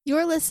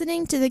You're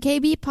listening to the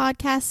KB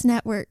Podcast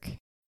Network.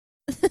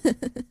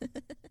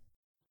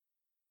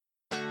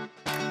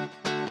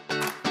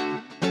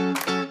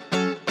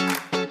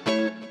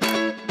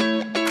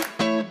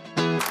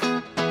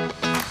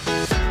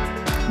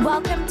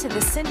 Welcome to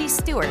the Cindy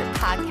Stewart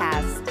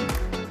Podcast,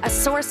 a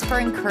source for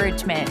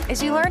encouragement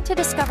as you learn to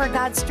discover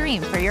God's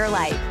dream for your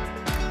life.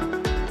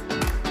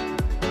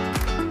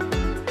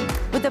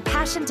 With a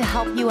passion to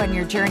help you on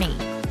your journey,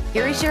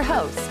 here is your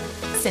host,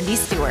 Cindy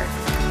Stewart.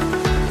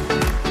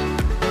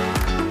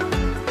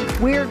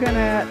 We're going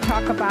to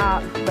talk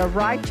about the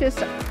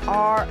righteous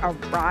are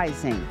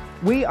arising.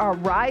 We are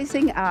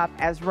rising up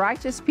as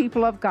righteous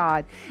people of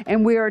God,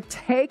 and we are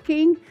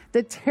taking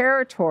the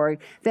territory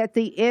that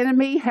the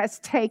enemy has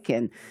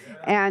taken.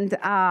 And,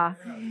 I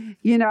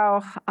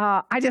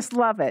just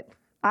love it.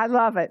 I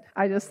love it.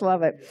 I just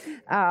love it.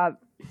 I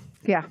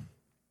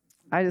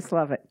just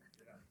love it.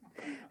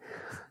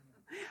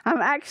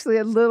 I'm actually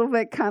a little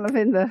bit kind of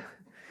in the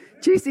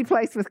juicy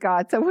place with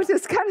God, so we'll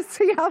just kind of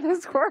see how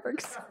this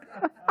works.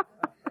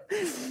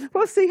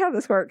 We'll see how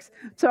this works.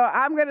 So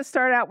I'm going to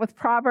start out with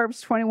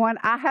Proverbs 21.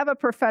 I have a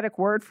prophetic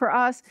word for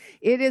us.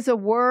 It is a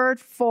word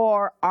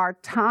for our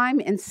time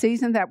and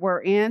season that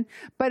we're in,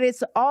 but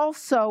it's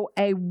also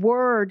a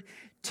word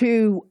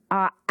to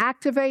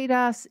activate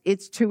us.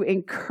 It's to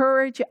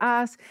encourage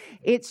us.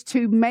 It's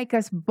to make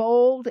us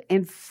bold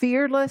and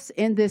fearless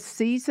in this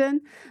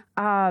season.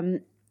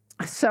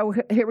 So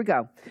here we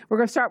go. We're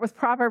going to start with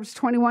Proverbs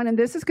 21, and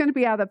this is going to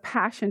be out of the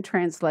Passion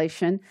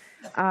Translation.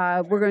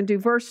 We're going to do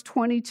verse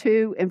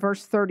 22 and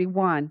verse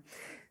 31.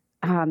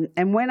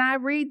 And when I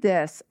read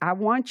this, I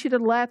want you to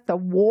let the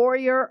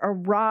warrior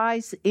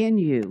arise in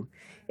you.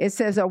 It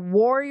says, a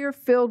warrior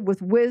filled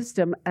with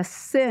wisdom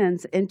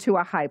ascends into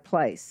a high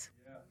place.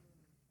 Yeah.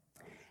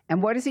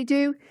 And what does he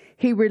do?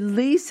 He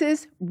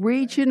releases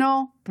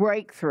regional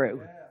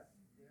breakthrough. Yeah.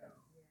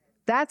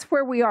 That's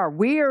where we are.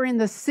 We are in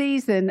the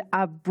season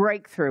of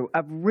breakthrough,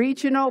 of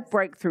regional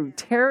breakthrough,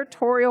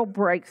 territorial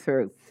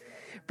breakthrough,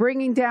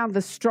 bringing down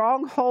the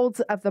strongholds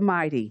of the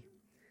mighty.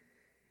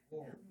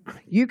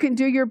 You can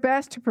do your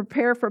best to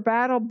prepare for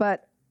battle,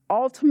 but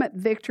ultimate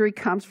victory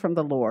comes from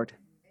the Lord.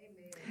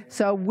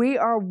 So we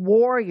are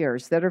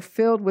warriors that are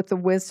filled with the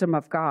wisdom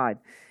of God.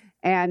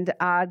 And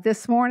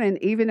this morning,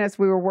 even as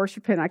we were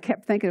worshiping, I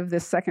kept thinking of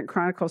this 2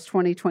 Chronicles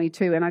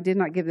 20:22, and I did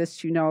not give this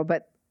to you, Noah,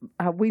 but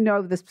we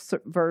know this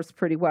verse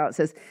pretty well. It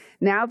says,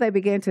 now they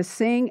began to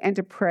sing and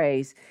to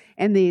praise,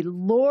 and the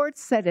Lord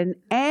set an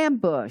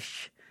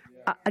ambush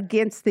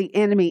against the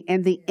enemy,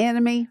 and the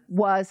enemy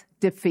was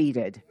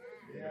defeated.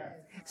 Yeah.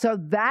 So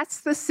that's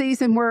the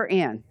season we're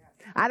in.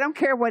 I don't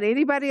care what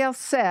anybody else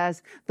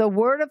says. The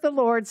word of the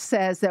Lord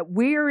says that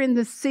we are in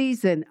the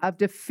season of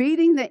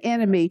defeating the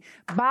enemy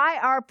by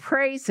our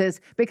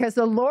praises, because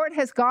the Lord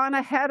has gone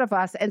ahead of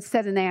us and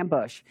set an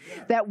ambush.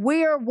 That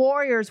we are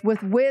warriors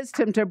with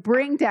wisdom to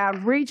bring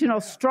down regional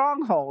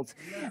strongholds.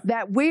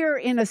 That we are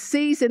in a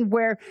season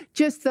where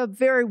just the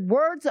very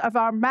words of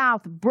our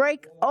mouth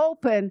break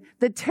open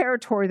the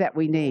territory that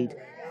we need.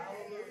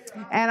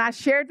 And I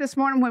shared this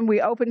morning when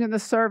we opened in the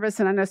service,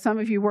 and I know some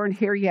of you weren't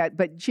here yet,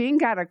 but Jean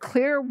got a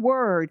clear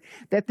word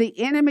that the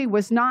enemy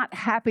was not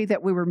happy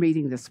that we were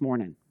meeting this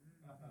morning.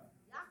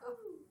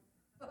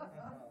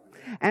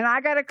 And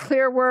I got a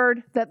clear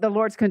word that the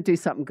Lord's going to do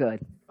something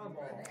good.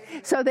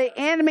 So the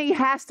enemy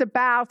has to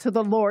bow to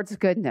the Lord's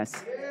goodness.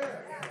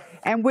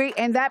 And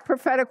that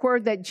prophetic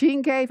word that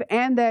Jean gave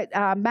and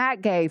that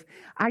Matt gave,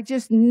 I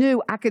just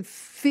knew, I could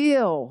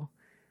feel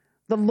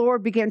the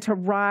Lord began to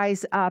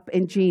rise up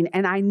in Jean,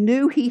 and I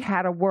knew he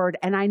had a word,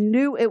 and I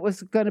knew it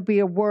was going to be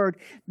a word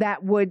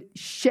that would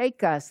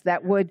shake us,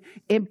 that would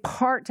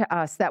impart to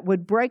us, that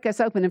would break us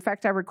open. In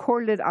fact, I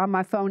recorded it on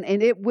my phone,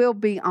 and it will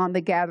be on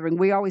the gathering.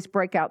 We always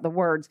break out the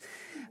words.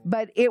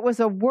 But it was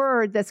a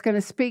word that's going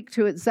to speak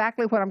to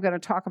exactly what I'm going to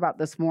talk about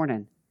this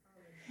morning.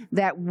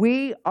 That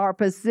we are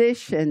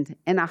positioned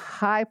in a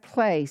high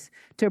place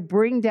to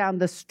bring down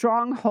the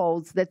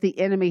strongholds that the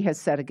enemy has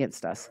set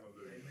against us.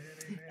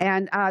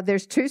 And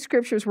there's two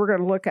scriptures we're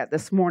going to look at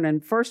this morning.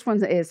 First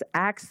one is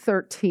Acts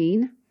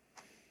 13.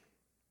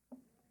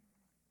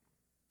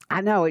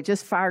 I know, it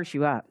just fires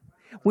you up.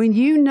 When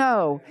you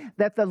know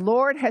that the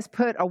Lord has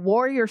put a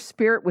warrior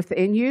spirit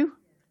within you,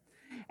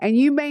 and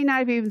you may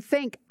not even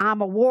think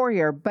I'm a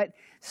warrior, but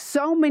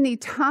so many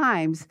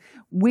times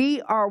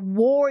we are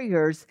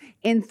warriors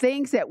in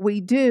things that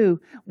we do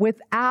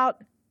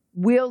without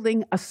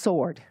wielding a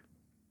sword.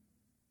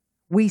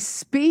 We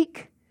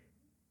speak,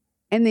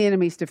 and the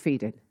enemy's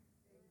defeated.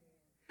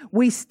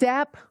 We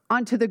step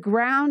onto the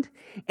ground,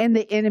 and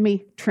the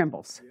enemy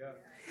trembles.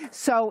 Yeah.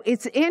 So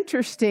it's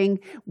interesting.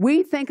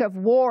 We think of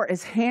war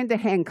as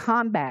hand-to-hand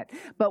combat,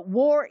 but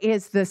war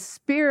is the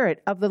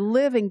spirit of the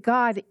living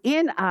God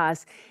in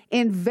us,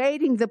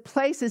 invading the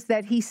places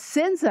that he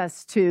sends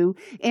us to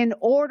in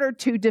order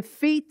to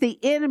defeat the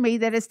enemy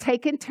that has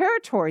taken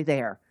territory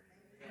there.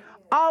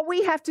 All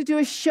we have to do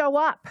is show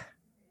up.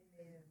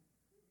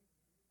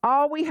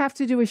 All we have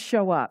to do is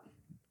show up.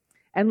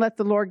 And let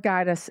the Lord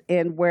guide us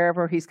in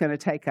wherever he's going to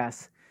take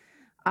us.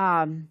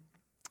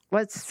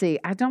 let's see.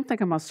 I don't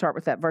think I'm going to start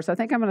with that verse. I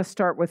think I'm going to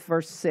start with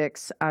verse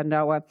 6,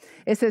 Noah.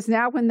 It says,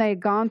 now when they had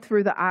gone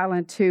through the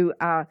island to,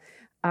 I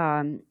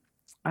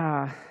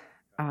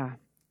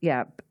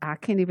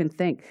can't even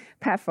think,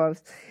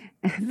 Paphos,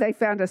 they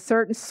found a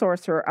certain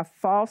sorcerer, a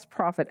false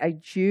prophet, a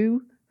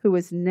Jew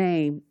whose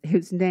name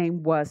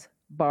was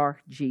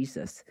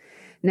Bar-Jesus.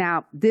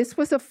 Now, this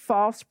was a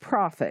false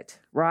prophet,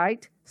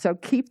 right? So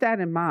keep that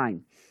in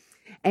mind.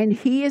 And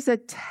he is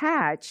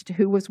attached,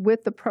 who was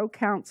with the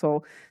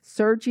proconsul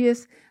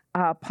Sergius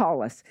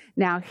Paulus.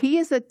 Now, he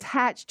is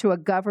attached to a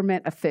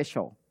government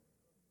official.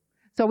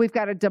 So we've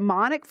got a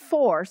demonic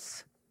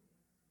force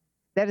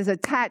that is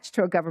attached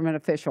to a government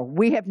official.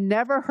 We have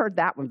never heard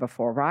that one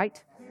before,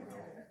 right?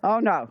 Oh,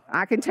 no.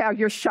 I can tell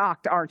you're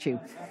shocked, aren't you?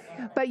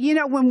 But,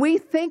 when we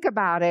think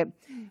about it,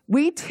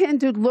 we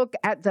tend to look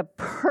at the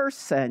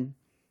person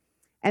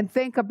and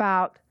think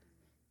about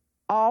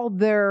all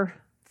their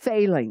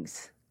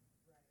failings.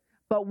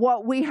 But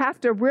what we have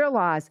to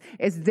realize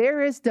is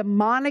there is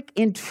demonic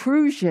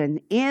intrusion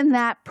in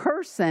that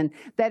person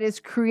that is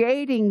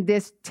creating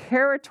this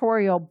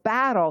territorial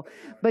battle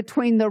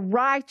between the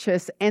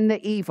righteous and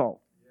the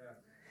evil.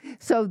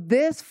 So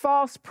this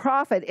false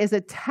prophet is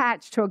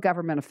attached to a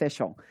government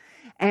official.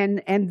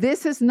 And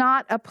this is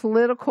not a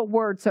political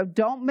word, so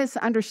don't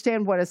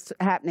misunderstand what is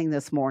happening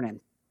this morning.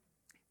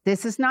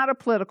 This is not a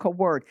political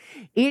word.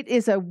 It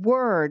is a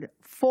word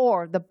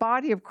for the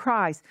body of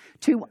Christ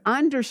to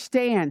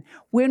understand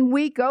when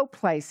we go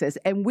places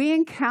and we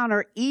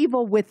encounter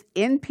evil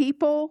within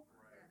people,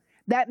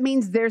 that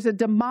means there's a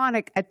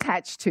demonic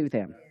attached to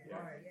them.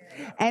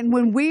 And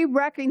when we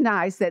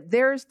recognize that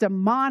there's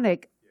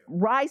demonic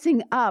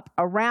rising up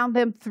around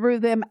them, through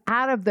them,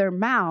 out of their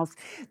mouths,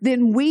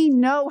 then we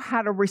know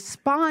how to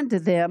respond to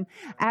them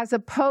as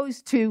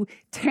opposed to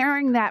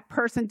tearing that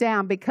person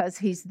down because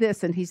he's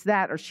this and he's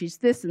that, or she's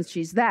this and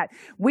she's that.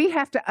 We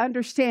have to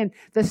understand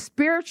the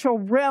spiritual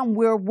realm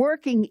we're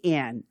working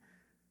in.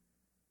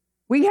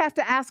 We have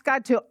to ask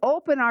God to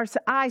open our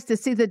eyes to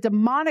see the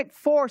demonic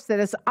force that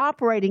is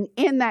operating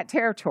in that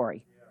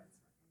territory.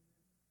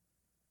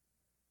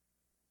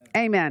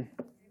 Amen.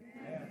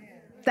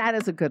 That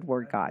is a good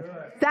word, God.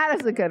 That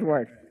is a good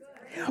word.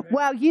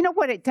 Well, you know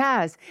what it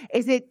does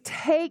is it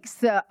takes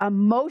the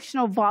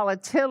emotional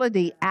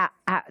volatility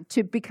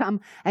to become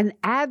an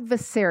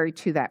adversary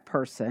to that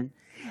person.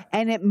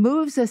 And it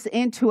moves us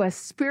into a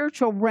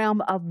spiritual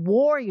realm of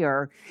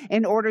warrior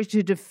in order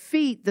to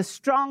defeat the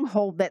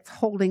stronghold that's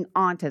holding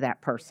on to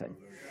that person.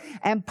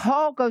 And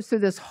Paul goes through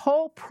this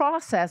whole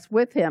process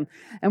with him.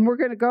 And we're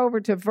going to go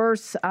over to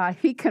verse,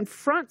 he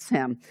confronts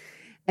him.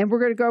 And we're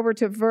going to go over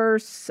to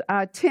verse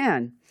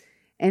 10.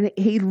 And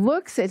he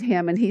looks at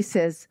him and he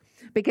says,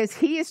 because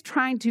he is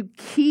trying to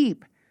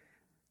keep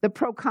the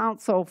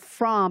proconsul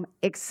from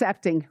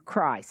accepting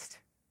Christ.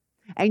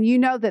 And you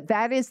know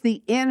that is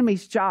the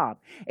enemy's job,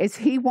 is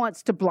he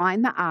wants to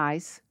blind the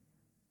eyes.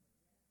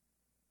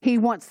 He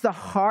wants the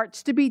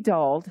hearts to be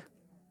dulled.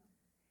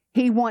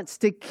 He wants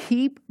to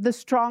keep the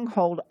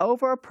stronghold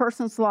over a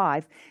person's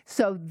life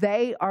so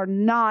they are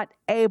not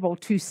able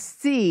to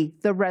see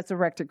the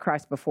resurrected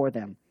Christ before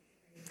them.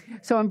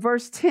 So in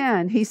verse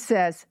 10, he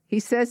says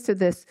to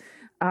this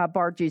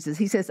Bar-Jesus,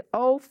 he says,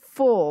 "O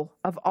full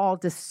of all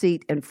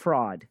deceit and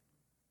fraud,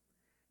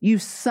 you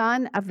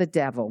son of the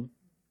devil,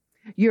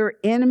 you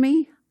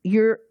enemy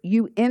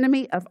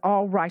of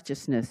all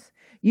righteousness,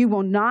 you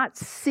will not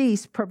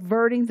cease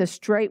perverting the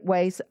straight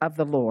ways of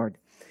the Lord.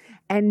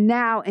 And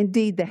now,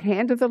 indeed, the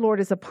hand of the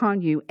Lord is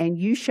upon you, and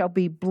you shall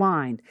be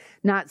blind,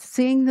 not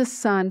seeing the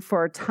sun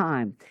for a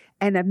time."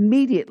 And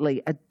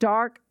immediately a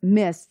dark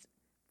mist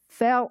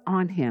fell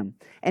on him,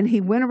 and he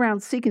went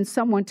around seeking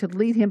someone to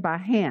lead him by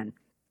hand.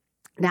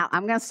 Now,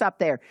 I'm going to stop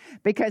there,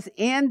 because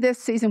in this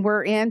season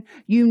we're in,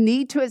 you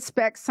need to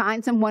expect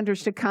signs and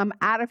wonders to come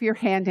out of your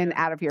hand and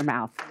out of your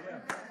mouth.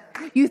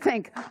 You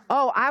think,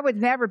 oh, I would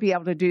never be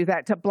able to do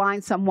that, to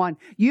blind someone.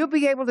 You'll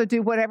be able to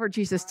do whatever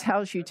Jesus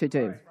tells you to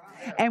do.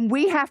 And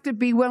we have to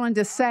be willing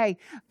to say,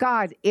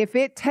 God, if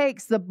it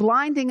takes the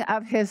blinding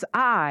of his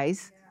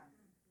eyes,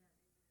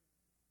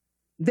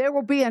 there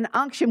will be an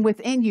unction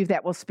within you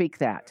that will speak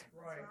that.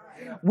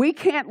 We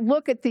can't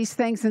look at these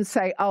things and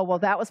say, oh, well,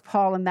 that was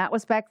Paul and that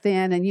was back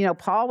then. And,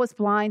 Paul was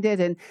blinded.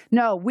 And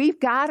no, we've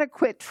got to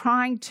quit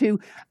trying to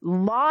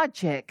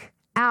logic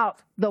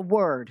out the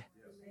word.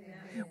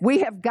 We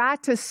have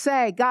got to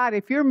say, God,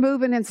 if you're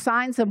moving in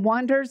signs and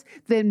wonders,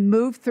 then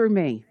move through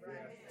me.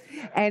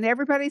 And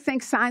everybody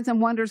thinks signs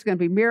and wonders are going to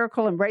be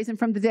miracle and raising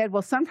from the dead.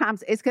 Well,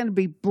 sometimes it's going to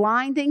be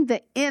blinding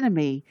the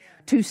enemy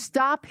to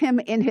stop him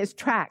in his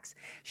tracks,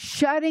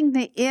 shutting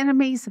the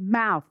enemy's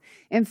mouth.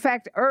 In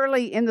fact,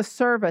 early in the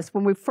service,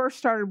 when we first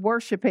started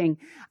worshiping,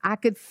 I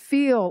could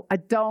feel a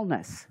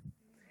dullness.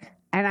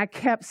 And I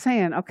kept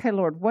saying, okay,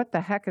 Lord, what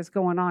the heck is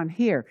going on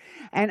here?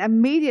 And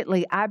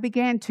immediately I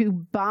began to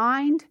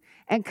bind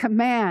and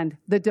command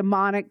the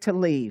demonic to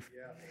leave.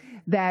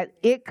 That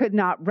it could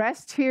not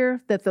rest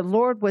here, that the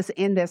Lord was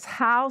in this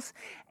house.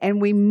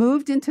 And we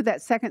moved into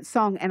that second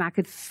song, and I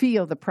could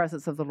feel the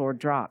presence of the Lord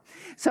drop.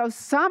 So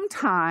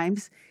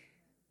sometimes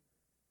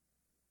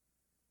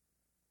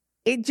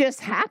It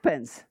just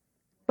happens.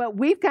 But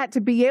we've got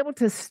to be able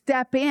to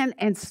step in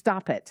and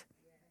stop it.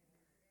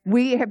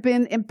 We have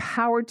been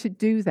empowered to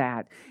do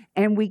that.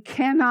 And we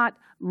cannot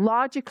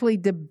logically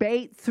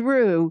debate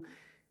through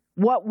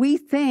what we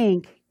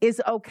think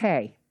is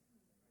okay.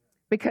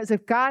 Because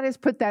if God has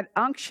put that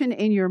unction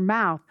in your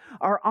mouth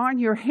or on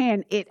your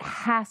hand, it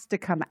has to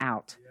come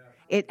out.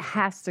 It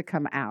has to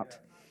come out.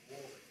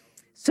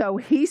 So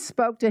he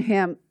spoke to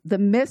him. The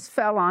mist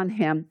fell on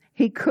him.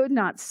 He could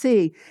not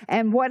see.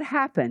 And what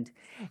happened?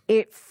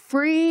 It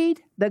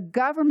freed the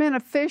government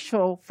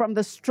official from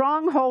the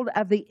stronghold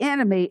of the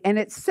enemy. And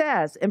it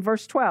says in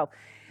verse 12,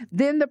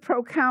 then the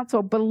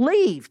proconsul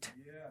believed.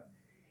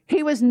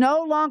 He was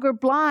no longer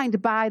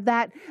blind by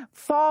that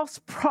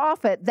false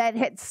prophet that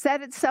had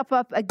set itself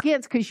up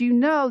against, because you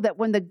know that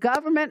when the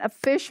government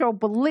official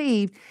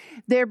believed,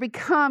 there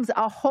becomes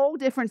a whole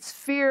different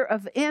sphere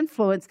of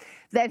influence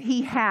that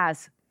he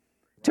has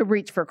to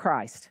reach for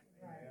Christ.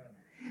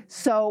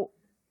 So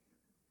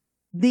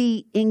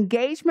the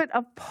engagement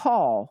of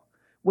Paul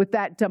with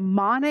that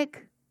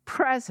demonic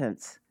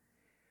presence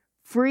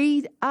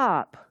freed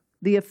up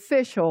the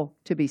official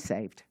to be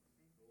saved.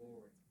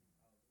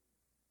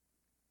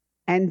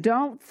 And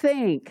don't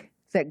think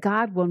that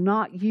God will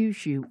not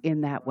use you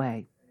in that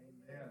way.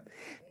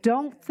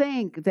 Don't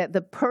think that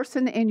the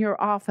person in your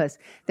office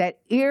that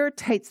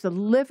irritates the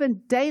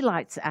living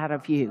daylights out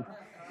of you,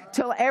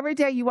 till every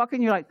day you walk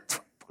in, you're like,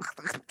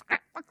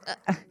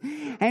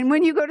 and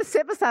when you go to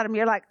sit beside them,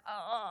 you're like,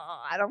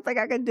 oh, I don't think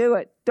I can do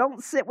it.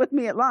 Don't sit with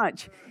me at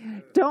lunch.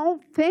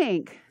 Don't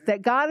think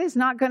that God is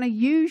not going to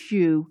use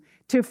you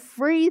to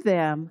free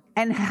them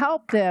and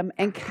help them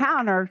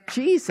encounter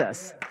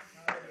Jesus.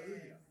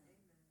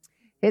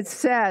 It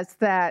says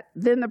that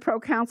then the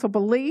proconsul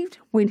believed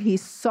when he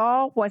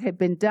saw what had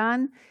been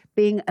done,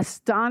 being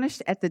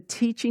astonished at the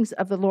teachings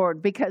of the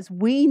Lord, because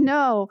we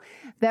know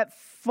that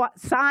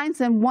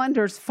signs and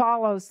wonders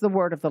follows the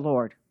word of the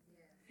Lord.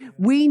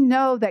 We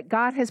know that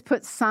God has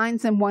put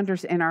signs and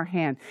wonders in our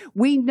hand.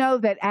 We know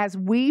that as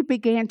we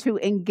began to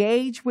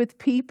engage with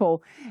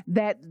people,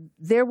 that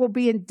there will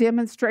be a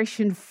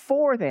demonstration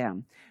for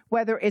them,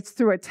 whether it's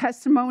through a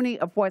testimony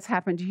of what's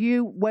happened to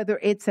you, whether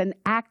it's an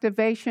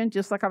activation,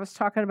 just like I was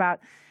talking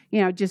about,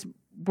 just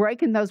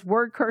breaking those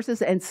word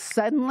curses, and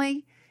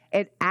suddenly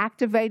it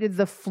activated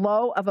the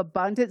flow of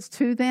abundance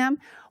to them.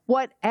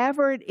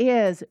 Whatever it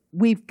is,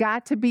 we've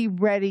got to be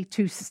ready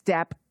to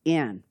step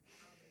in.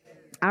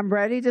 I'm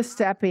ready to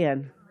step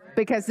in,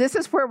 because this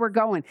is where we're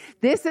going.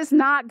 This is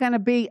not going to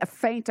be a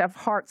faint of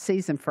heart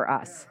season for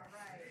us.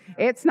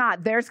 It's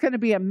not. There's going to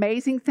be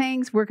amazing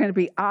things. We're going to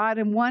be awed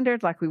and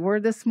wondered like we were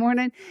this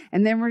morning.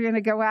 And then we're going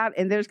to go out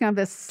and there's going to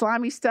be this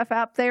slimy stuff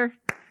out there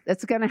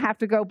that's going to have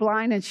to go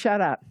blind and shut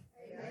up.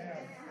 Amen.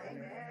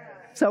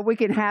 So we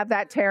can have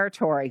that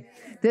territory.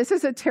 This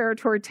is a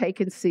territory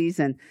taken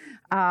season.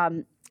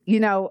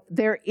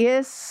 There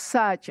is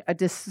such a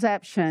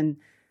deception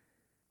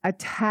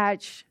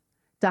attached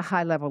to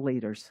high-level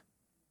leaders,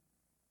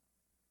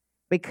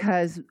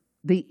 because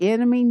the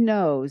enemy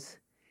knows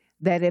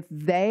that if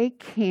they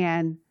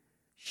can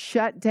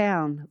shut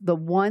down the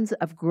ones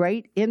of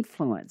great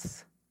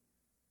influence,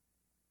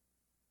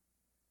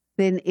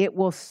 then it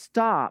will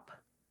stop,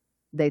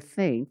 the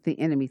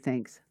enemy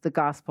thinks, the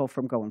gospel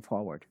from going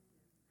forward.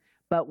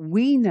 But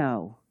we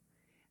know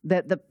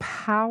that the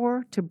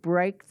power to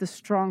break the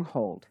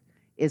stronghold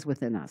is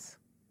within us.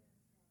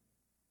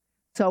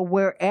 So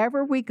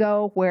wherever we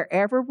go,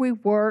 wherever we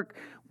work,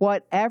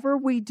 whatever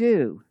we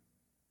do,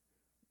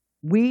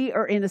 we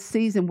are in a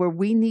season where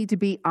we need to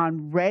be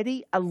on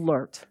ready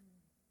alert,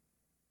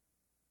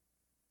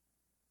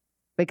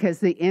 because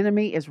the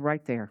enemy is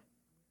right there.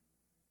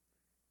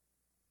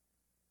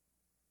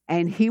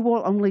 And he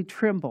will only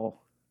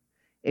tremble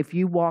if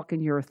you walk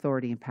in your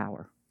authority and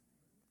power.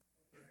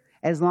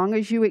 As long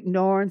as you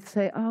ignore and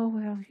say, oh,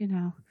 well,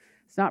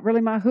 it's not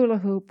really my hula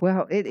hoop.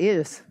 Well, it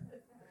is.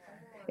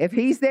 If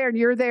he's there and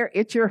you're there,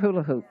 it's your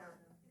hula hoop.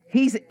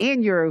 He's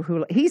in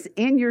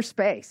your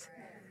space.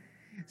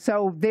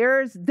 So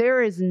there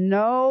is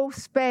no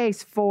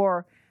space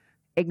for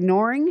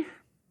ignoring,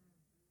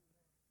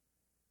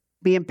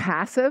 being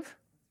passive.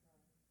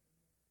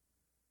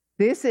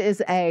 This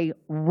is a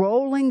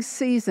rolling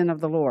season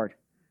of the Lord.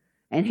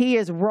 And he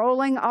is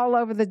rolling all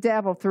over the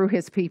devil through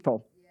his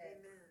people.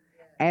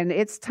 And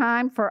it's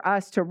time for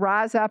us to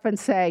rise up and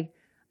say,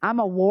 I'm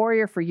a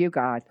warrior for you,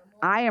 God.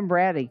 I am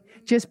ready.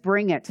 Just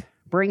bring it.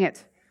 Bring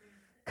it.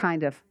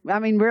 Kind of. I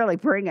mean, really,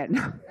 bring it.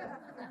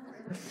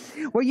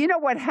 Well,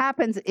 what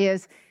happens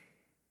is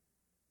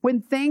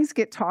when things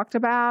get talked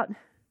about,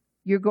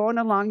 you're going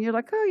along, you're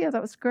like, oh, yeah,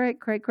 that was great,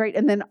 great, great.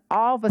 And then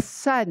all of a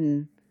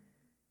sudden,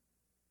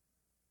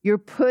 you're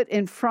put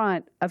in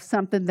front of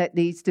something that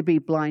needs to be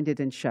blinded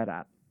and shut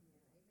up.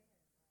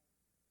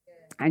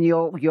 And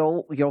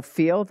you'll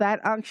feel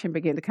that unction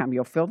begin to come.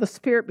 You'll feel the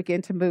Spirit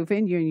begin to move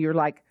in you, and you're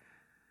like,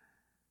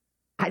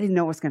 I didn't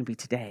know it was going to be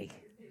today.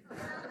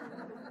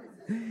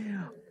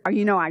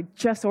 I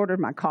just ordered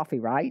my coffee,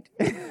 right?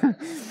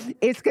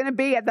 It's going to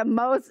be at the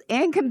most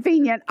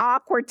inconvenient,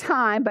 awkward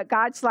time, but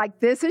God's like,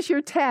 this is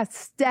your test,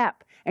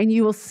 step, and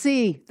you will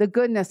see the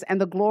goodness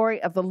and the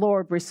glory of the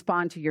Lord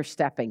respond to your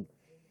stepping.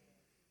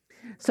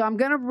 So I'm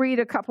going to read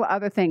a couple of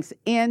other things.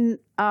 In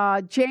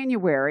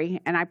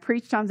January, and I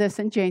preached on this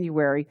in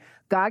January,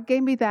 God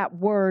gave me that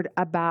word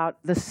about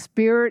the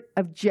spirit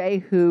of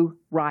Jehu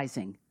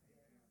rising.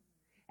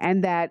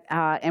 And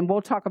and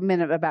we'll talk a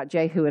minute about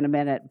Jehu in a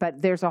minute,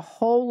 but there's a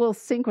whole little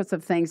sequence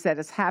of things that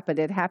has happened.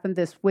 It happened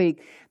this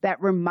week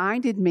that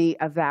reminded me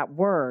of that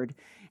word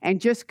and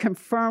just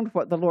confirmed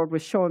what the Lord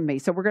was showing me.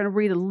 So we're going to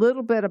read a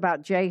little bit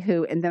about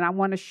Jehu, and then I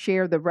want to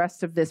share the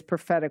rest of this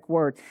prophetic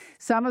word.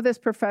 Some of this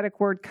prophetic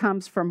word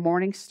comes from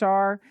Morning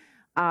Star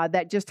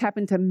that just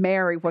happened to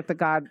marry what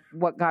God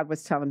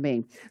was telling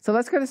me. So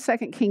let's go to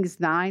 2 Kings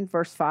 9,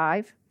 verse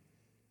 5.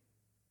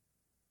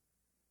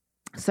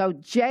 So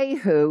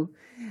Jehu,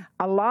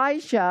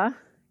 Elijah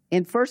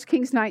in 1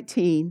 Kings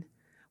 19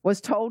 was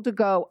told to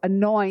go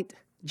anoint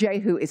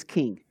Jehu as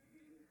king.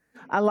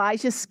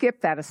 Elijah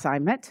skipped that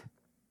assignment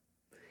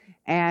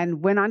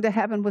and went on to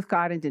heaven with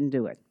God and didn't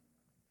do it.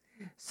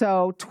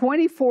 So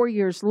 24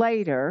 years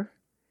later,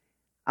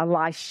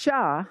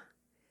 Elisha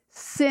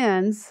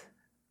sends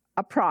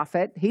a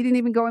prophet. He didn't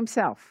even go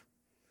himself.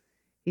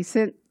 He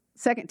sent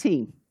second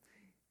team,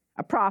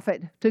 a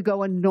prophet, to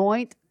go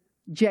anoint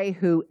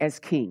Jehu as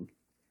king.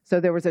 So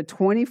there was a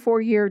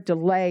 24-year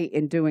delay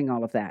in doing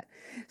all of that.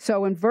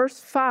 So in verse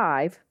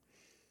 5,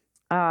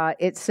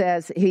 it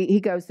says,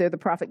 he goes there, the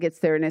prophet gets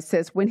there, and it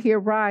says, when he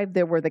arrived,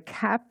 there were the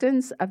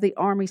captains of the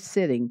army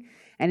sitting,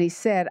 and he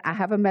said, I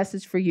have a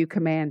message for you,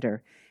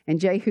 commander. And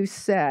Jehu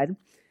said,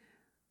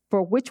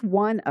 for which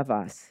one of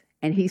us?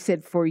 And he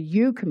said, for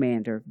you,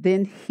 commander.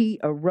 Then he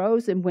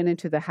arose and went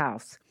into the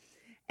house.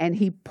 And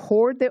he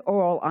poured the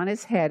oil on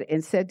his head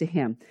and said to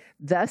him,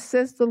 thus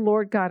says the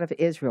Lord God of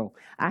Israel,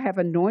 I have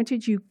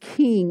anointed you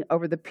king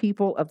over the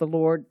people of the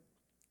Lord,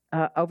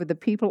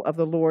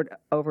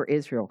 over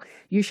Israel.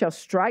 You shall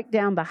strike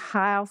down the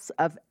house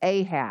of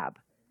Ahab,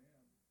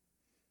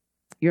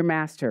 your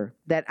master,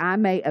 that I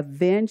may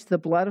avenge the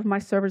blood of my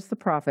servants, the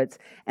prophets,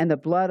 and the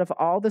blood of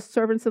all the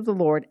servants of the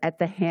Lord at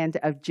the hand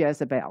of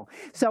Jezebel.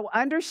 So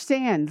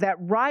understand that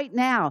right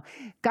now,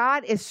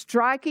 God is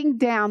striking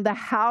down the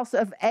house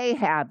of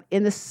Ahab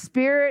in the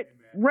spirit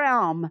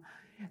realm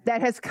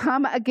that has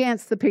come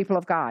against the people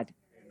of God.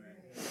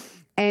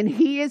 And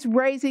he is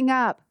raising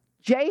up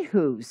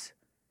Jehus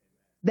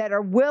that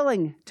are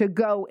willing to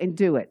go and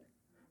do it,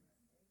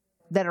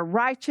 that are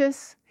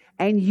righteous,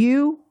 and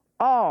you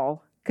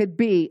all could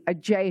be a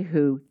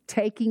Jehu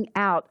taking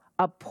out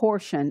a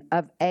portion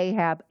of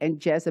Ahab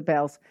and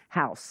Jezebel's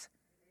house.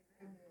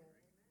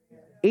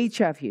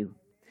 Each of you.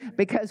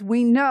 Because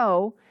we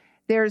know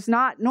there's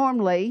not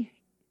normally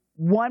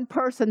one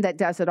person that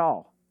does it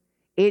all.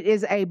 It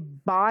is a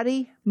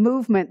body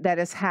movement that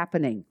is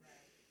happening.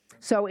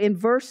 So in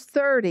verse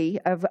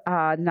 30 of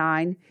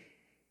 9,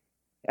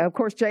 of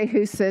course,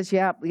 Jehu says,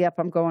 yep,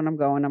 I'm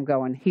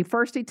going. He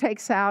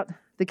takes out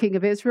the king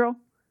of Israel,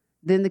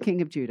 then the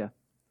king of Judah.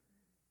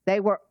 They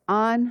were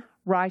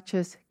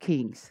unrighteous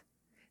kings.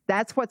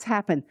 That's what's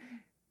happened.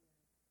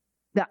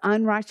 The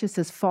unrighteous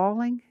is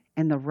falling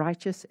and the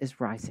righteous is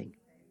rising.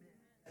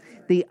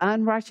 The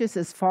unrighteous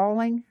is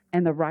falling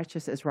and the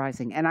righteous is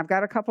rising. And I've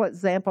got a couple of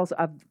examples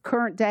of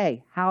current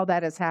day, how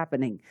that is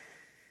happening.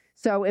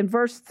 So in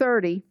verse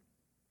 30,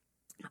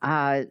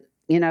 Jehu's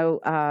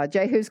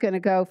going to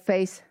go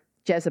face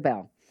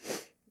Jezebel.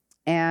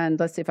 And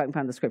let's see if I can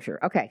find the scripture.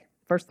 Okay.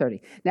 Verse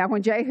 30. Now,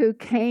 when Jehu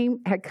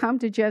had come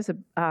to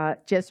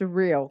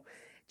Jezreel,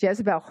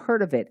 Jezebel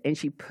heard of it, and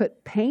she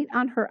put paint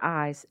on her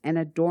eyes and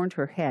adorned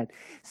her head.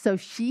 So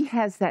she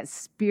has that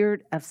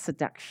spirit of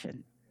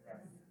seduction,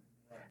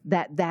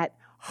 that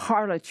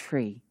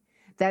harlotry,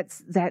 that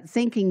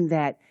thinking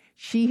that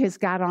she has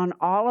got on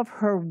all of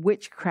her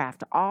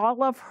witchcraft,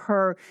 all of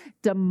her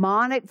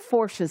demonic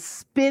forces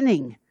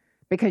spinning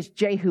because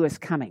Jehu is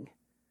coming.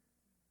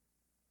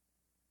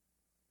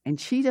 And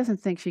she doesn't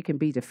think she can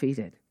be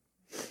defeated.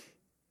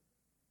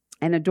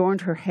 And adorned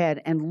her head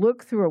and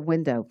looked through a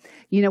window.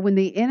 You know, when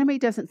the enemy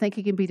doesn't think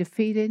he can be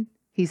defeated,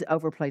 he's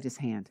overplayed his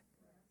hand.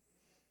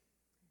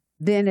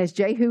 Then as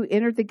Jehu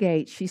entered the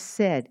gate, she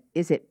said,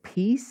 is it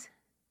peace,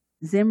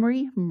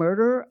 Zimri,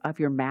 murderer of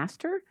your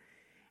master?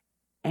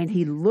 And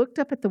he looked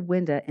up at the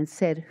window and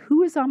said,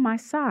 who is on my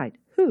side?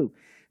 Who?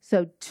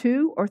 So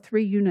 2 or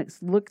 3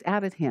 eunuchs looked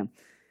out at him.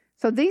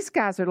 So these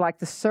guys are like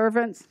the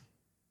servants,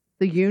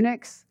 the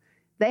eunuchs.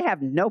 They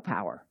have no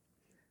power.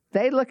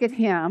 They look at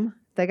him.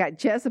 They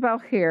got Jezebel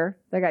here.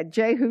 They got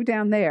Jehu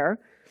down there.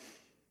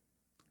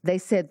 They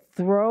said,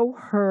 throw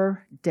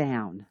her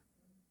down.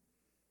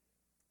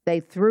 They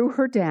threw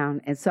her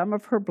down, and some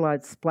of her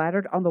blood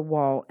splattered on the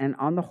wall and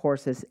on the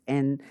horses,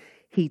 and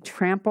he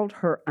trampled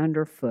her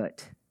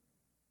underfoot.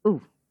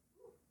 Ooh.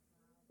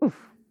 Ooh.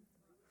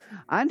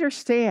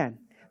 Understand,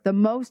 the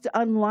most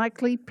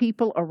unlikely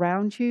people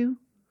around you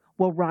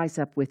will rise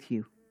up with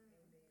you.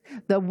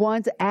 The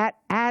ones at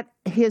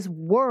his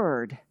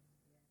word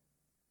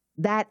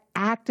that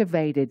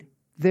activated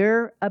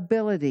their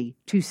ability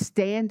to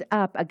stand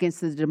up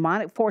against the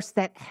demonic force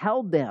that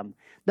held them.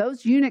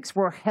 Those eunuchs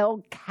were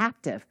held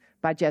captive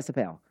by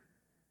Jezebel.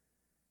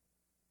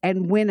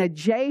 And when a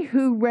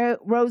Jehu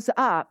rose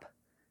up,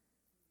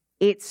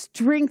 it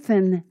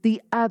strengthened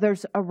the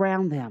others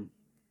around them.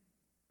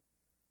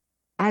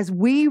 As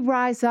we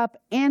rise up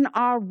in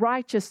our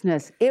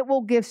righteousness, it will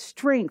give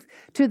strength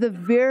to the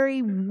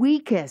very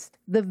weakest,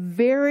 the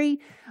very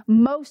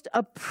most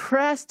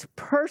oppressed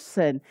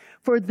person,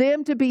 for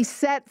them to be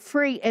set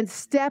free and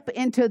step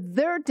into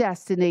their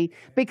destiny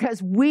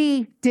because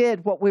we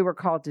did what we were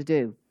called to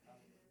do.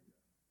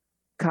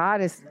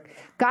 God is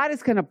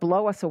going to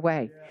blow us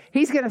away.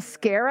 He's going to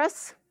scare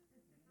us,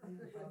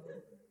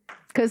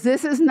 because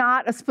this is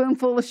not a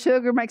spoonful of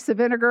sugar makes the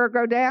vinegar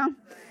go down.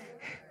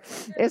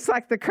 It's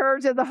like the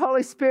courage of the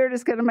Holy Spirit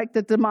is going to make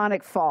the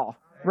demonic fall,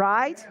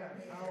 right?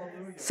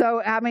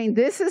 So, I mean,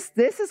 this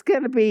is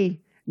going to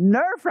be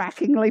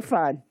nerve-wrackingly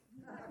fun.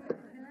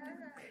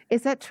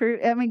 Is that true?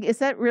 I mean, is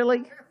that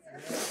really?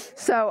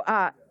 So,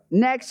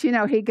 next,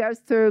 he goes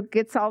through,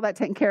 gets all that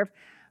taken care of,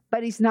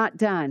 but he's not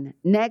done.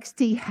 Next,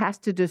 he has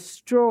to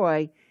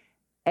destroy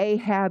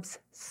Ahab's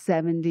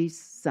 70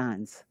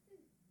 sons.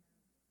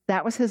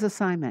 That was his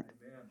assignment.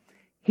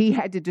 He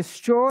had to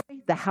destroy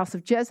the house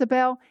of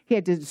Jezebel. He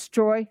had to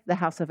destroy the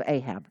house of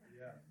Ahab.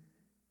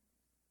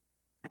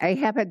 Yeah.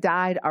 Ahab had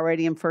died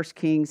already in 1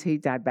 Kings. He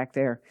died back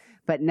there.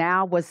 But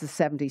now was the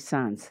 70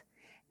 sons.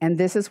 And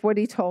this is what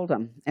he told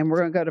them. And we're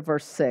going to go to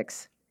verse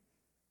 6.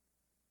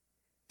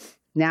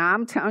 Now,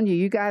 I'm telling you,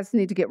 you guys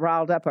need to get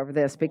riled up over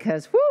this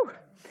because, whoo,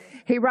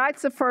 he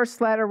writes the first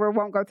letter. We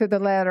won't go through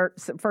the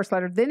first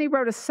letter. Then he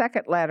wrote a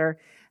second letter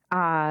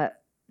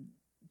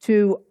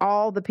to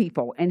all the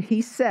people. And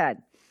he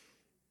said,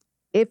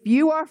 if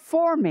you are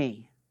for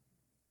me,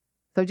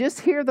 so just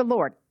hear the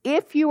Lord,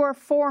 if you are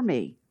for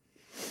me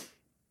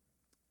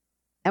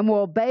and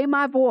will obey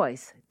my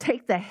voice,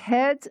 take the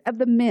heads of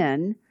the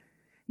men,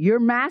 your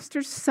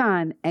master's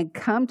son, and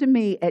come to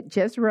me at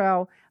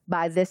Jezreel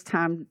by this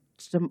time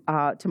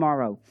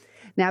tomorrow.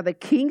 Now the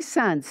king's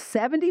sons,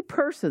 70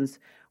 persons,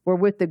 were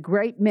with the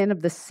great men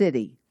of the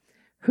city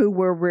who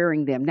were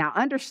rearing them. Now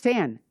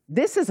understand,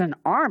 this is an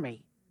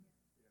army.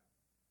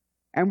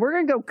 And we're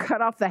going to go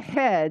cut off the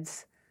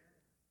heads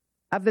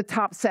of the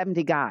top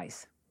 70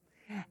 guys.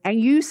 And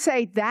you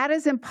say that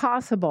is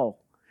impossible.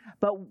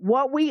 But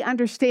what we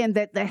understand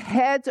that the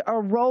heads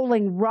are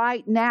rolling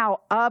right now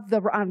of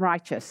the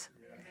unrighteous.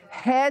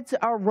 Heads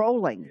are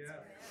rolling.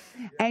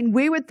 And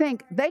we would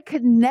think they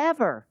could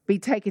never be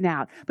taken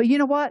out. But you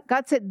know what?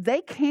 God said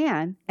they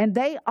can, and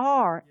they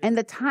are, and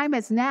the time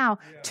is now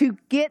to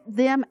get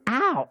them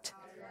out.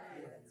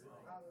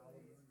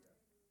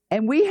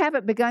 And we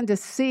haven't begun to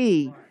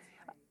see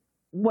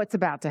what's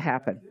about to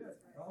happen.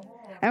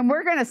 And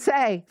we're going to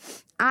say,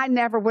 I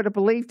never would have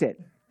believed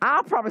it.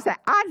 I'll probably say,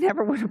 I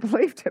never would have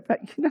believed it, but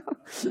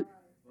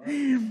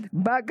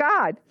but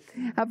God.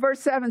 Verse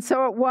 7,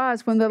 so it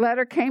was when the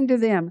letter came to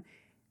them,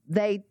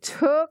 they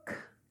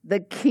took the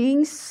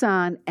king's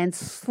son and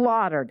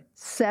slaughtered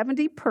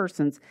 70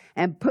 persons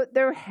and put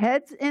their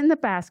heads in the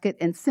basket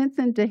and sent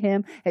them to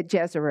him at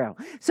Jezreel.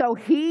 So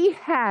he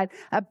had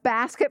a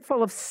basket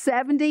full of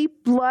 70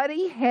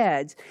 bloody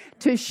heads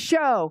to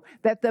show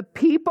that the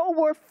people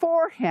were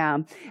for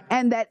him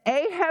and that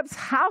Ahab's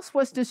house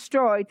was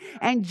destroyed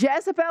and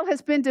Jezebel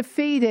has been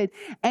defeated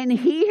and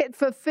he had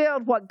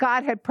fulfilled what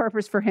God had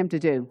purposed for him to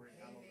do.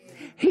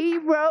 He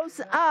rose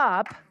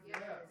up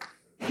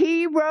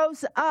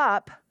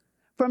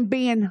from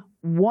being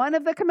one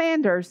of the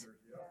commanders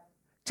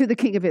to the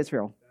king of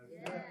Israel.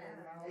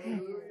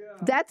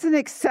 That's an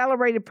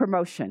accelerated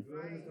promotion.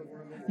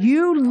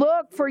 You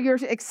look for your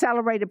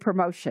accelerated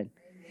promotion.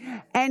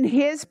 And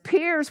his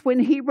peers, when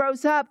he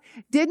rose up,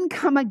 didn't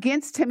come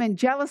against him in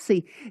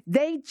jealousy.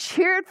 They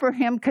cheered for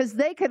him because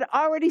they could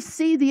already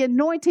see the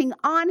anointing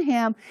on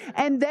him,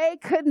 and they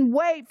couldn't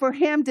wait for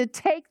him to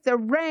take the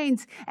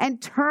reins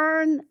and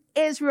turn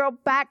Israel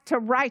back to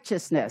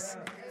righteousness.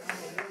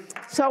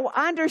 So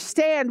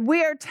understand,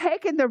 we are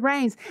taking the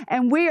reins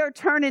and we are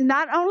turning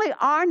not only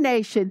our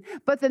nation,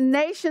 but the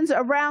nations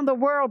around the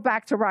world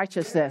back to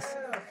righteousness.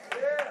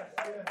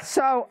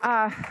 So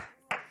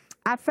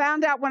I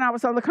found out when I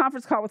was on the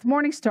conference call with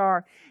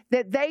Morningstar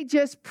that they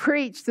just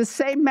preached the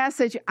same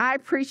message I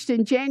preached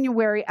in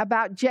January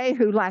about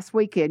Jehu last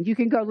weekend. You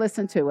can go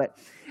listen to it.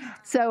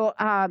 So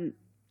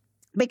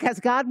because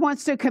God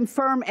wants to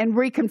confirm and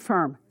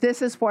reconfirm,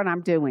 this is what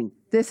I'm doing.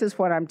 This is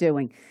what I'm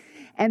doing.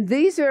 And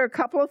these are a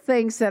couple of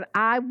things that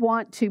I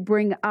want to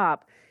bring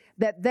up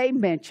that they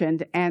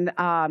mentioned. And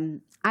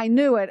I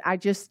knew it. I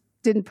just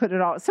didn't put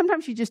it all.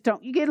 Sometimes you just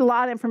don't. You get a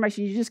lot of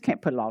information. You just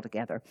can't put it all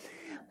together.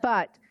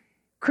 But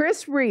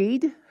Chris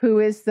Reed, who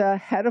is the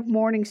head of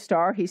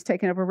Morningstar, he's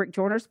taken over Rick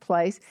Joyner's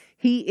place.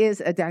 He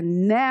is a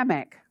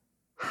dynamic,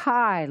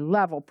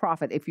 high-level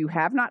prophet. If you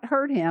have not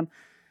heard him,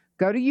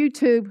 go to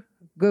YouTube,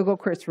 Google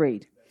Chris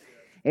Reed.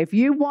 If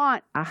you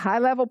want a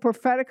high-level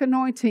prophetic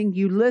anointing,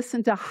 you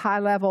listen to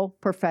high-level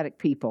prophetic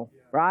people,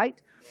 right?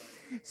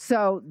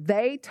 So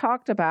they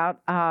talked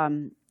about,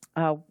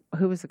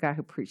 who was the guy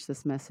who preached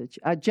this message?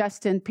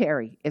 Justin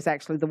Perry is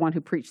actually the one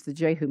who preached the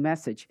Jehu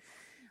message.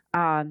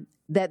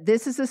 That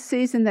this is a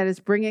season that is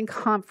bringing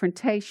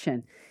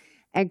confrontation.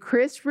 And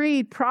Chris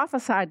Reed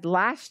prophesied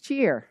last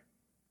year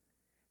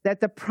that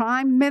the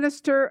Prime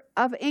Minister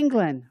of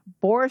England,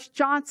 Boris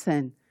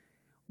Johnson,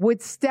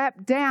 would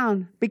step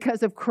down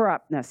because of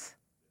corruptness.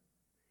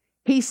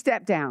 He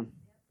stepped down.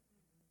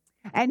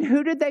 And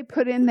who did they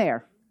put in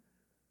there?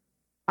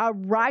 A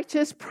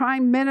righteous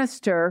Prime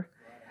Minister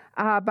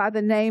by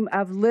the name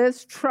of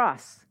Liz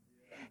Truss.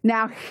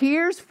 Now,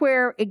 here's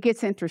where it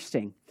gets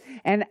interesting.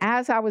 And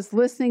as I was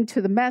listening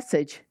to the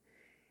message,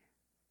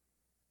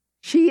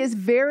 she is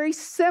very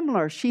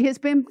similar. She has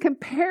been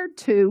compared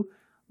to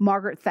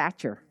Margaret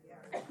Thatcher.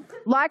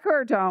 Like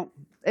her or don't,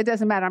 it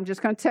doesn't matter. I'm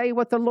just going to tell you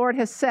what the Lord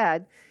has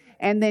said,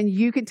 and then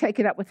you can take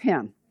it up with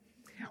him.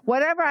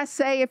 Whatever I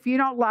say, if you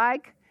don't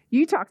like,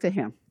 you talk to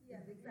him.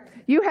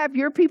 You have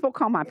your people,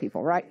 call my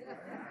people, right?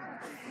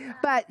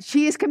 But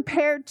she is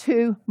compared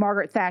to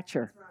Margaret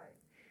Thatcher.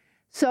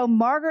 So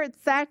Margaret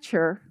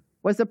Thatcher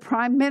was the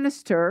prime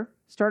minister,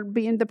 started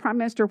being the prime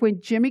minister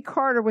when Jimmy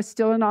Carter was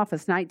still in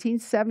office,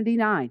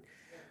 1979.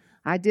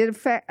 I did a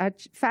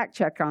fact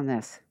check on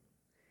this.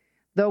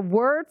 The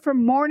word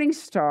from Morning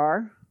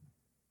Star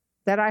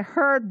that I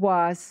heard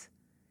was,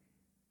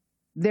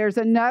 there's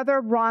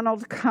another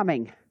Ronald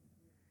coming.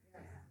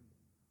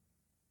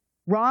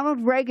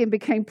 Ronald Reagan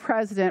became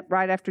president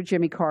right after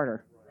Jimmy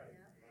Carter.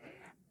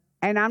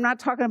 And I'm not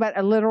talking about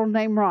a literal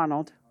name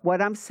Ronald.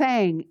 What I'm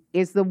saying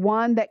is the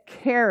one that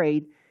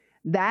carried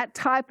that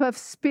type of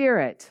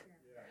spirit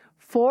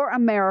for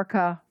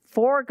America,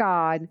 for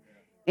God,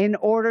 in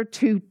order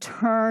to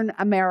turn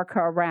America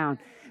around.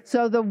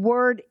 So the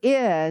word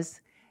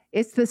is,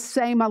 it's the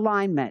same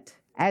alignment.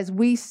 As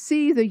we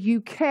see the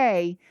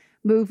UK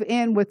move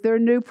in with their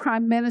new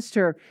prime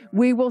minister,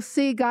 we will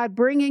see God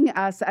bringing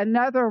us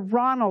another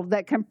Ronald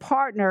that can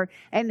partner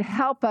and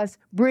help us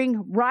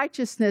bring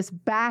righteousness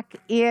back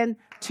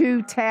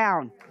into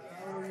town.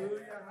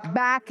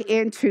 Back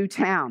into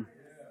town.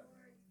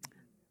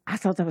 I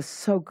thought that was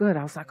so good.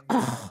 I was like,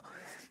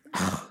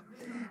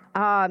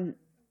 and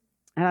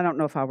I don't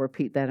know if I'll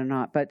repeat that or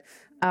not, but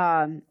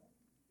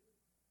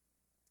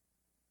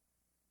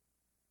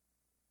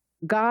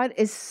God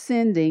is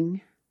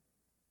sending,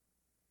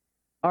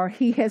 or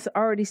he has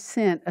already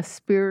sent, a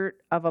spirit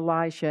of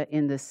Elijah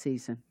in this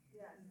season.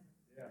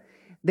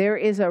 There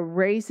is a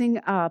raising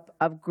up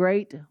of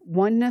great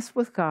oneness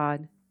with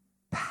God,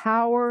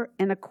 power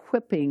and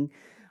equipping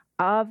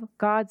of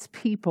God's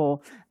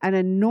people, an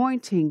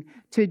anointing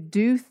to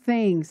do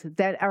things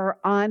that are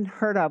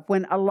unheard of.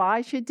 When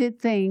Elijah did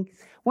things,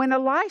 when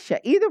Elisha,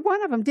 either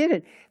one of them did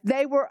it,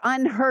 they were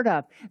unheard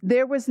of.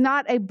 There was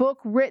not a book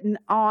written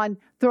on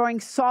throwing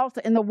salt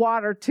in the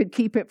water to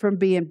keep it from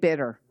being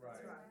bitter.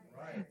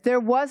 There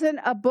wasn't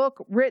a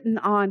book written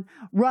on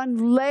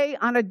lay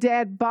on a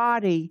dead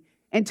body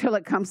until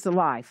it comes to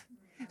life.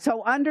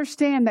 So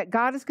understand that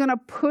God is going to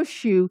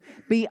push you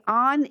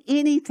beyond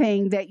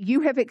anything that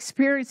you have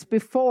experienced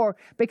before,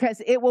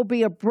 because it will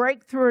be a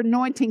breakthrough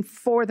anointing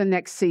for the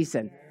next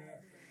season.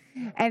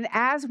 And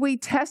as we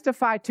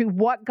testify to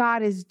what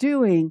God is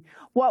doing,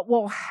 what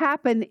will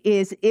happen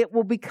is it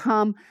will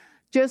become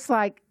just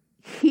like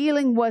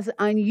healing was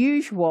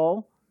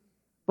unusual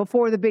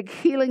before the big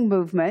healing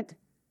movement.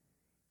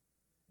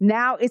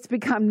 Now it's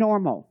become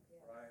normal.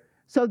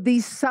 So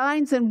these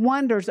signs and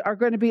wonders are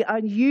going to be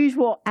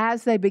unusual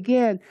as they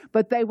begin,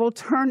 but they will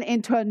turn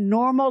into a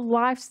normal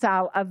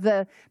lifestyle of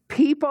the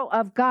people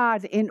of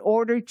God in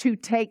order to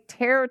take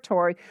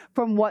territory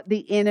from what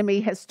the enemy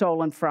has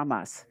stolen from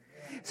us.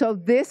 So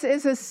this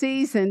is a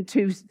season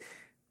to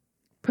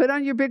put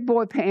on your big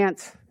boy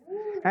pants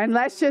and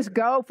let's just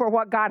go for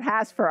what God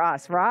has for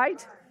us,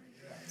 right?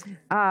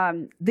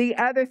 The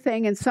other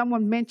thing, and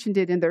someone mentioned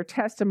it in their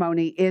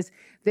testimony, is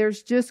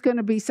there's just going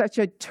to be such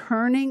a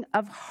turning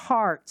of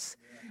hearts.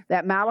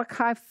 That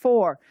Malachi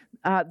 4,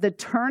 the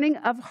turning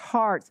of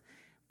hearts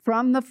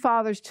from the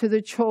fathers to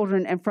the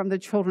children and from the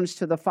children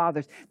to the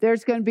fathers.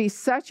 There's going to be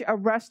such a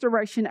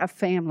restoration of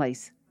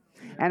families.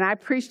 And I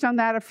preached on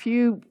that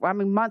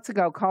months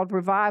ago, called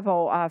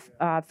Revival,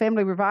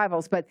 Family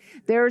Revivals. But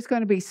there's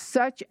going to be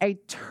such a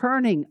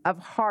turning of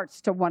hearts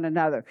to one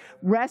another.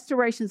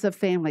 Restorations of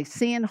family,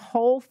 seeing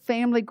whole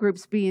family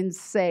groups being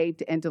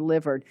saved and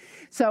delivered.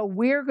 So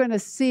we're going to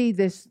see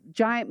this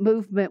giant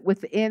movement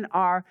within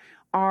our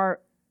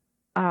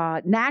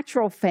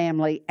natural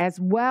family, as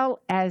well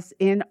as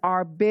in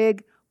our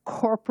big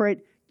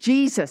corporate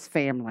Jesus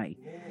family.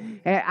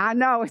 And I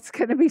know it's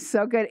going to be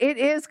so good. It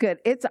is good.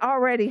 It's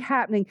already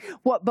happening.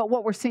 But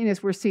what we're seeing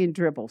is we're seeing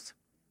dribbles.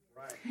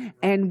 Right.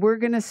 And we're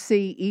going to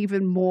see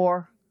even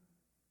more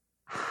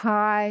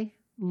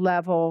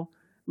high-level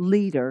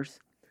leaders,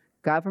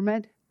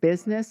 government,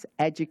 business,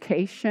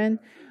 education.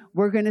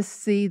 We're going to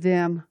see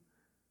them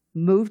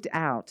moved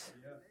out.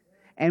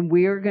 And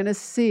we are going to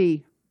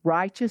see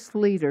righteous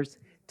leaders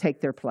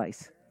take their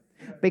place,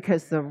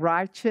 because the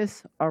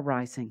righteous are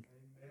rising.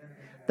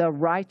 The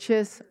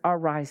righteous are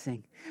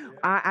rising.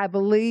 I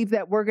believe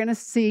that we're going to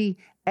see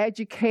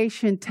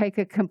education take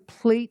a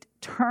complete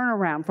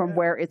turnaround from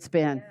where it's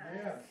been.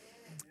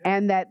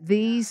 And that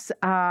these,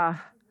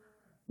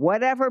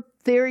 whatever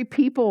theory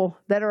people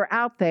that are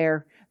out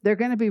there, they're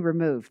going to be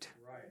removed.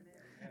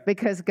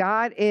 Because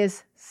God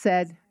is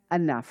said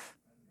enough.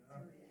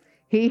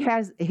 He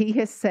has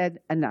said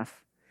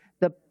enough.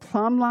 The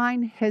plumb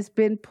line has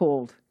been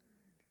pulled.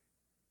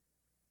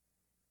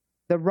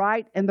 The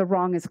right and the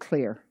wrong is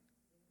clear.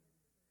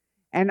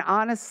 And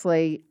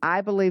honestly,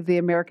 I believe the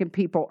American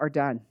people are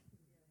done.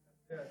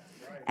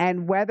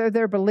 And whether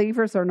they're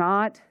believers or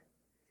not,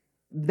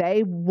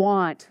 they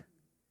want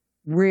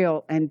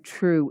real and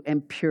true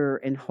and pure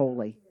and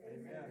holy.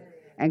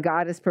 And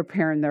God is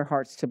preparing their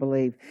hearts to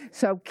believe.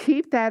 So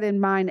keep that in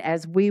mind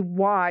as we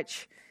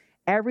watch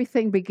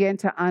everything begin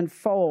to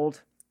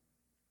unfold.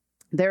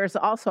 There is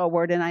also a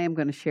word, and I am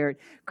going to share it.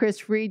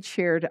 Chris Reed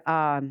shared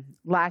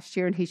last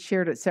year, and he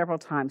shared it several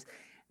times,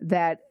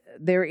 that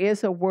there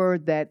is a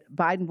word that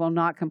Biden will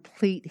not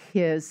complete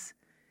his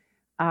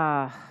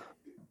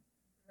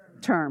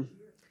term.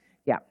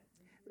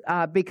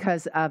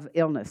 Because of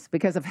illness,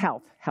 because of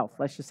health,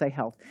 let's just say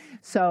health.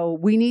 So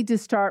we need to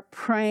start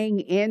praying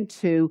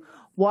into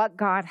what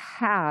God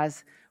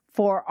has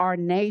for our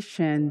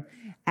nation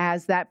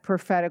as that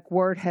prophetic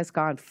word has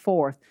gone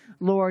forth.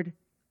 Lord,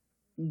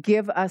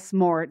 give us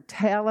more.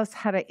 Tell us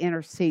how to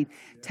intercede.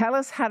 Tell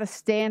us how to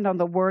stand on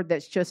the word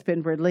that's just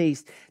been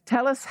released.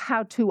 Tell us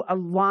how to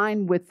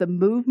align with the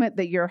movement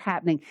that you're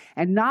happening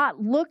and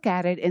not look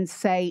at it and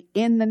say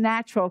in the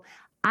natural,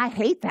 I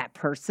hate that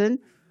person.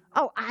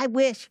 Oh, I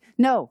wish.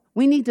 No,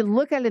 we need to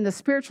look at it in the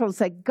spiritual and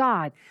say,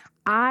 God,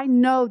 I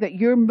know that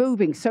you're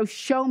moving. So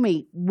show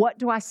me, what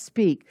do I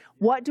speak?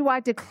 What do I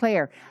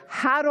declare?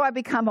 How do I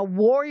become a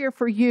warrior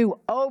for you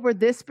over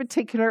this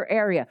particular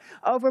area,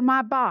 over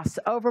my boss,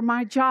 over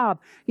my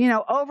job,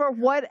 over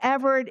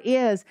whatever it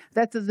is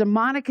that the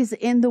demonic is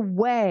in the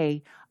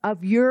way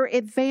of your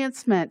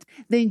advancement?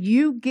 Then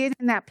you get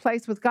in that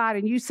place with God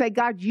and you say,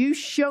 God, you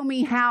show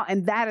me how,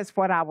 and that is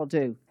what I will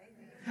do.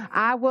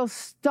 I will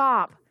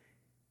stop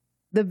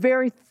the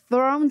very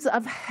thrones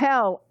of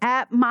hell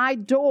at my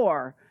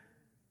door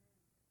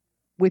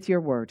with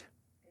your word.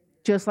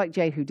 Just like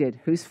Jehu did.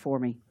 Who's for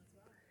me?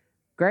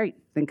 Great.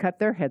 Then cut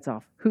their heads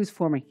off. Who's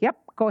for me? Yep.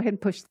 Go ahead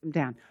and push them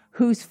down.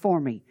 Who's for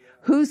me?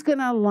 Who's going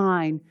to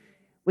align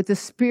with the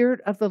Spirit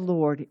of the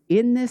Lord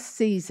in this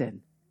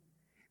season?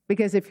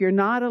 Because if you're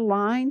not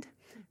aligned,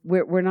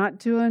 we're not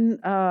doing,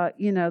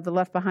 the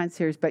Left Behind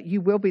series, but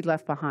you will be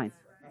left behind.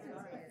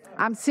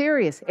 I'm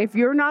serious. If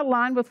you're not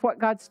aligned with what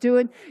God's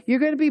doing, you're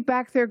going to be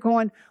back there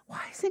going,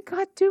 why isn't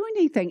God doing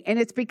anything? And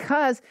it's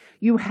because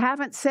you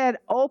haven't said,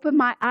 open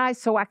my eyes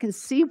so I can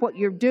see what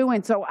you're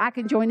doing, so I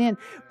can join in.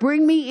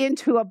 Bring me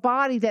into a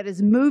body that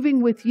is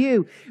moving with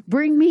you.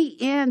 Bring me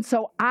in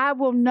so I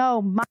will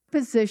know my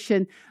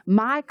position,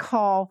 my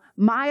call,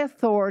 my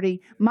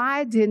authority, my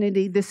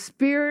identity, the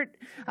spirit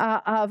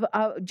of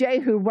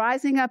Jehu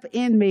rising up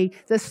in me,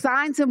 the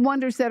signs and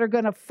wonders that are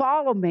going to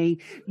follow me.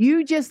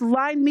 You just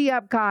line me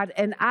up, God,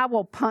 and I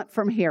will punt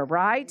from here,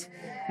 right?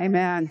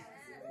 Amen.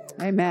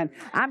 Amen.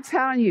 I'm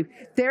telling you,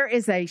 there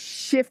is a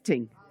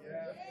shifting.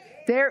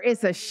 There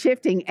is a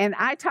shifting. And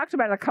I talked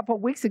about it a couple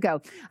of weeks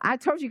ago. I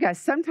told you guys,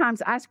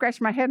 sometimes I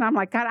scratch my head and I'm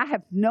like, God, I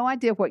have no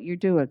idea what you're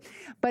doing.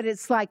 But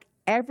it's like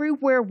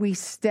everywhere we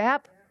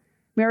step,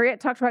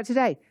 Mariette talked about it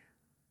today,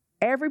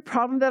 every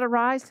problem that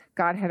arises,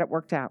 God had it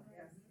worked out.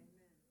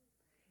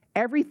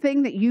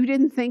 Everything that you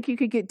didn't think you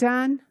could get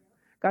done,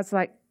 God's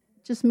like,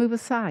 just move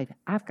aside.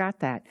 I've got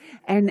that.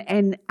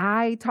 And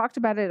I talked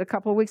about it a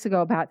couple of weeks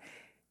ago about,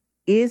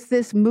 is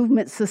this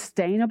movement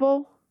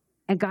sustainable?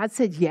 And God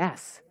said,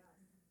 yes.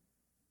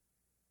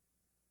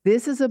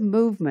 This is a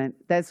movement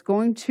that's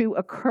going to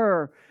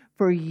occur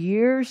for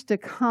years to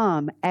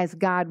come as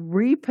God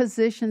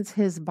repositions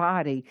his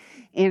body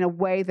in a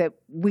way that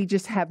we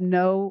just have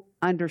no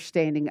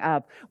understanding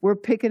of. We're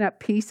picking up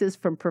pieces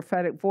from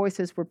prophetic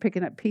voices. We're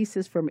picking up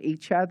pieces from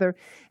each other.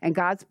 And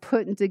God's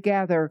putting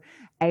together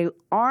an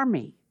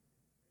army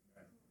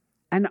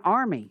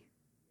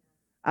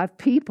of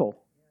people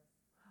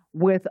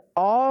with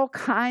all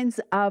kinds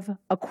of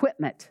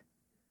equipment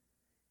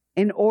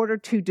in order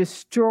to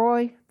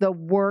destroy the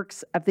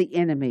works of the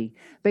enemy.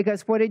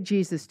 Because what did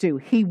Jesus do?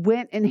 He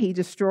went and he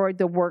destroyed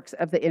the works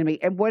of the enemy.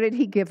 And what did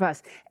he give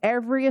us?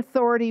 Every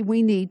authority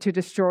we need to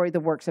destroy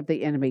the works of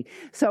the enemy.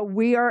 So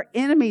we are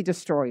enemy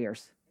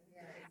destroyers.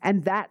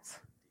 And that's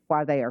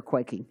why they are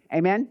quaking.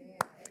 Amen?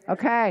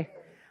 Okay.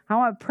 I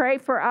want to pray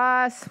for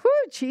us.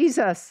 Woo,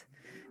 Jesus.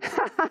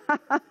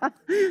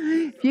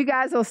 If you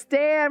guys will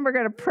stand, we're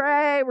going to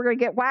pray. We're going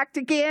to get whacked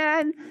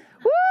again.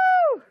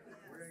 Woo!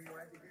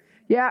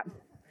 Yeah.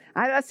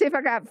 Let's see if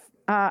I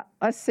got,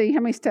 let's see how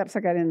many steps I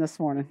got in this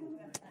morning.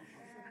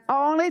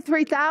 Oh, only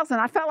 3,000.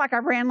 I felt like I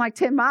ran like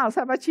 10 miles.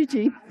 How about you,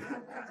 Gene?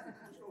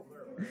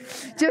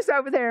 Just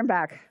over there and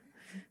back.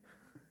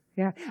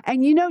 Yeah.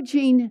 And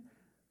Gene,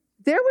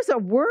 there was a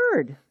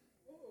word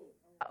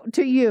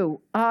to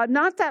you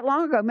not that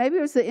long ago, maybe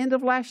it was the end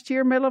of last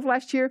year, middle of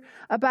last year,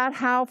 about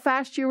how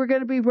fast you were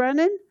going to be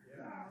running?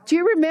 Do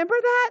you remember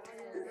that?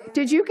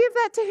 Did you give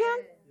that to him?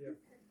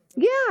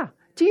 Yeah.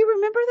 Do you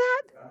remember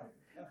that?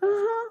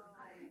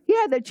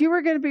 Yeah, that you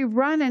were going to be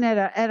running at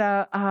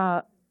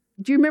a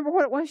do you remember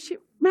what it was,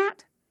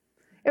 Matt?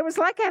 It was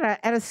like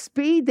at a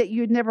speed that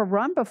you'd never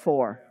run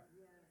before.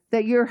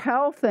 That your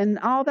health and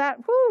all that,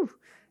 whoo.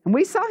 And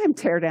we saw him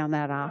tear down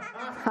that aisle.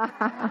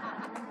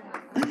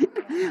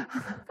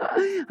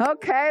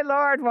 Okay,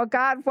 Lord, well,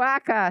 God,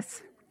 whack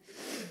us.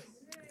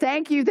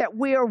 Thank you that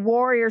we are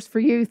warriors for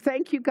you.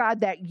 Thank you,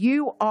 God, that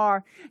you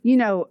are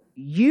the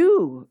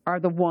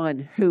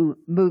one who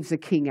moves a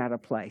king out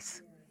of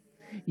place.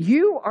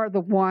 You are the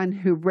one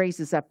who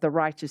raises up the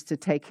righteous to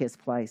take his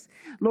place.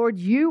 Lord,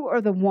 you are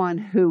the one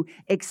who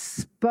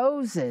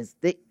exposes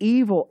the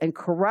evil and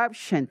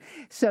corruption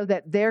so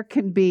that there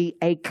can be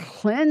a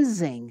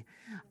cleansing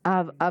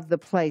of the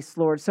place,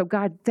 Lord. So,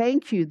 God,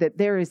 thank you that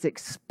there is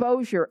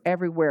exposure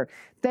everywhere.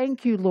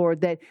 Thank you,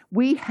 Lord, that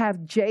we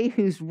have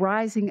Jehu's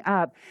rising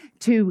up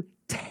to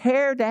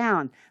tear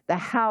down the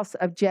house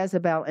of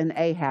Jezebel and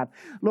Ahab.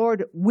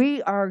 Lord,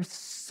 we are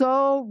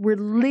so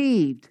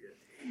relieved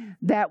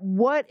that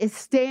what is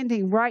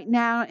standing right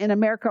now in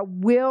America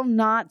will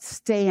not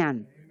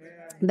stand. Amen.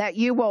 That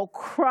you will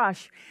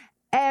crush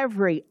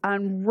every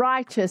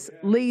unrighteous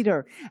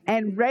leader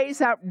and raise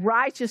up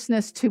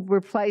righteousness to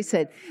replace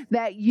it.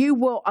 That you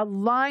will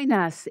align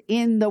us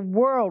in the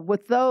world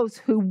with those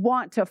who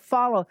want to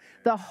follow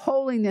the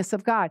holiness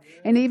of God.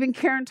 And even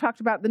Karen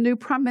talked about the new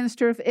Prime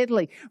Minister of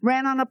Italy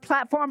ran on a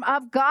platform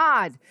of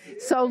God.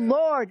 So,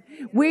 Lord,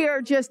 we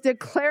are just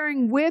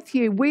declaring with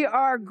you, we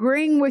are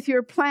agreeing with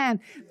your plan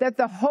that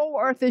the whole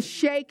earth is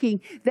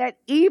shaking, that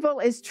evil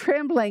is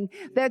trembling,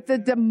 that the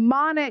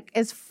demonic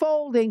is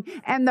folding,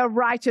 and the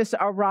righteous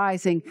are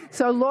rising.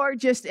 So, Lord,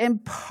 just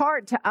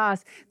impart to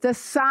us the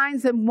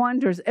signs and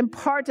wonders.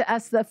 Impart to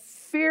us the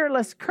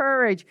fearless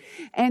courage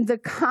and the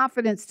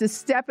confidence to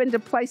step into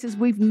places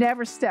we've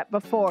never stepped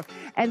before.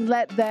 And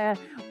let the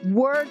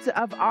words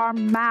of our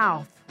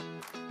mouth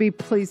be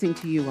pleasing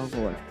to you, O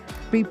Lord.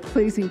 Be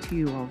pleasing to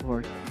you, O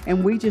Lord.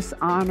 And we just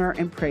honor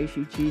and praise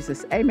you,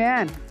 Jesus.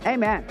 Amen.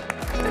 Amen.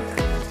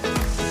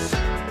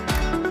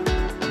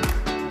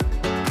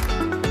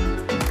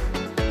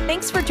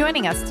 Thanks for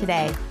joining us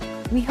today.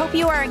 We hope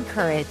you are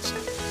encouraged.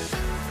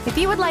 If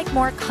you would like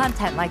more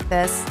content like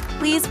this,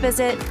 please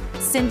visit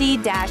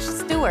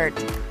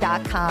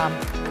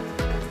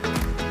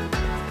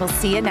cindy-stewart.com. We'll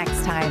see you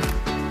next time.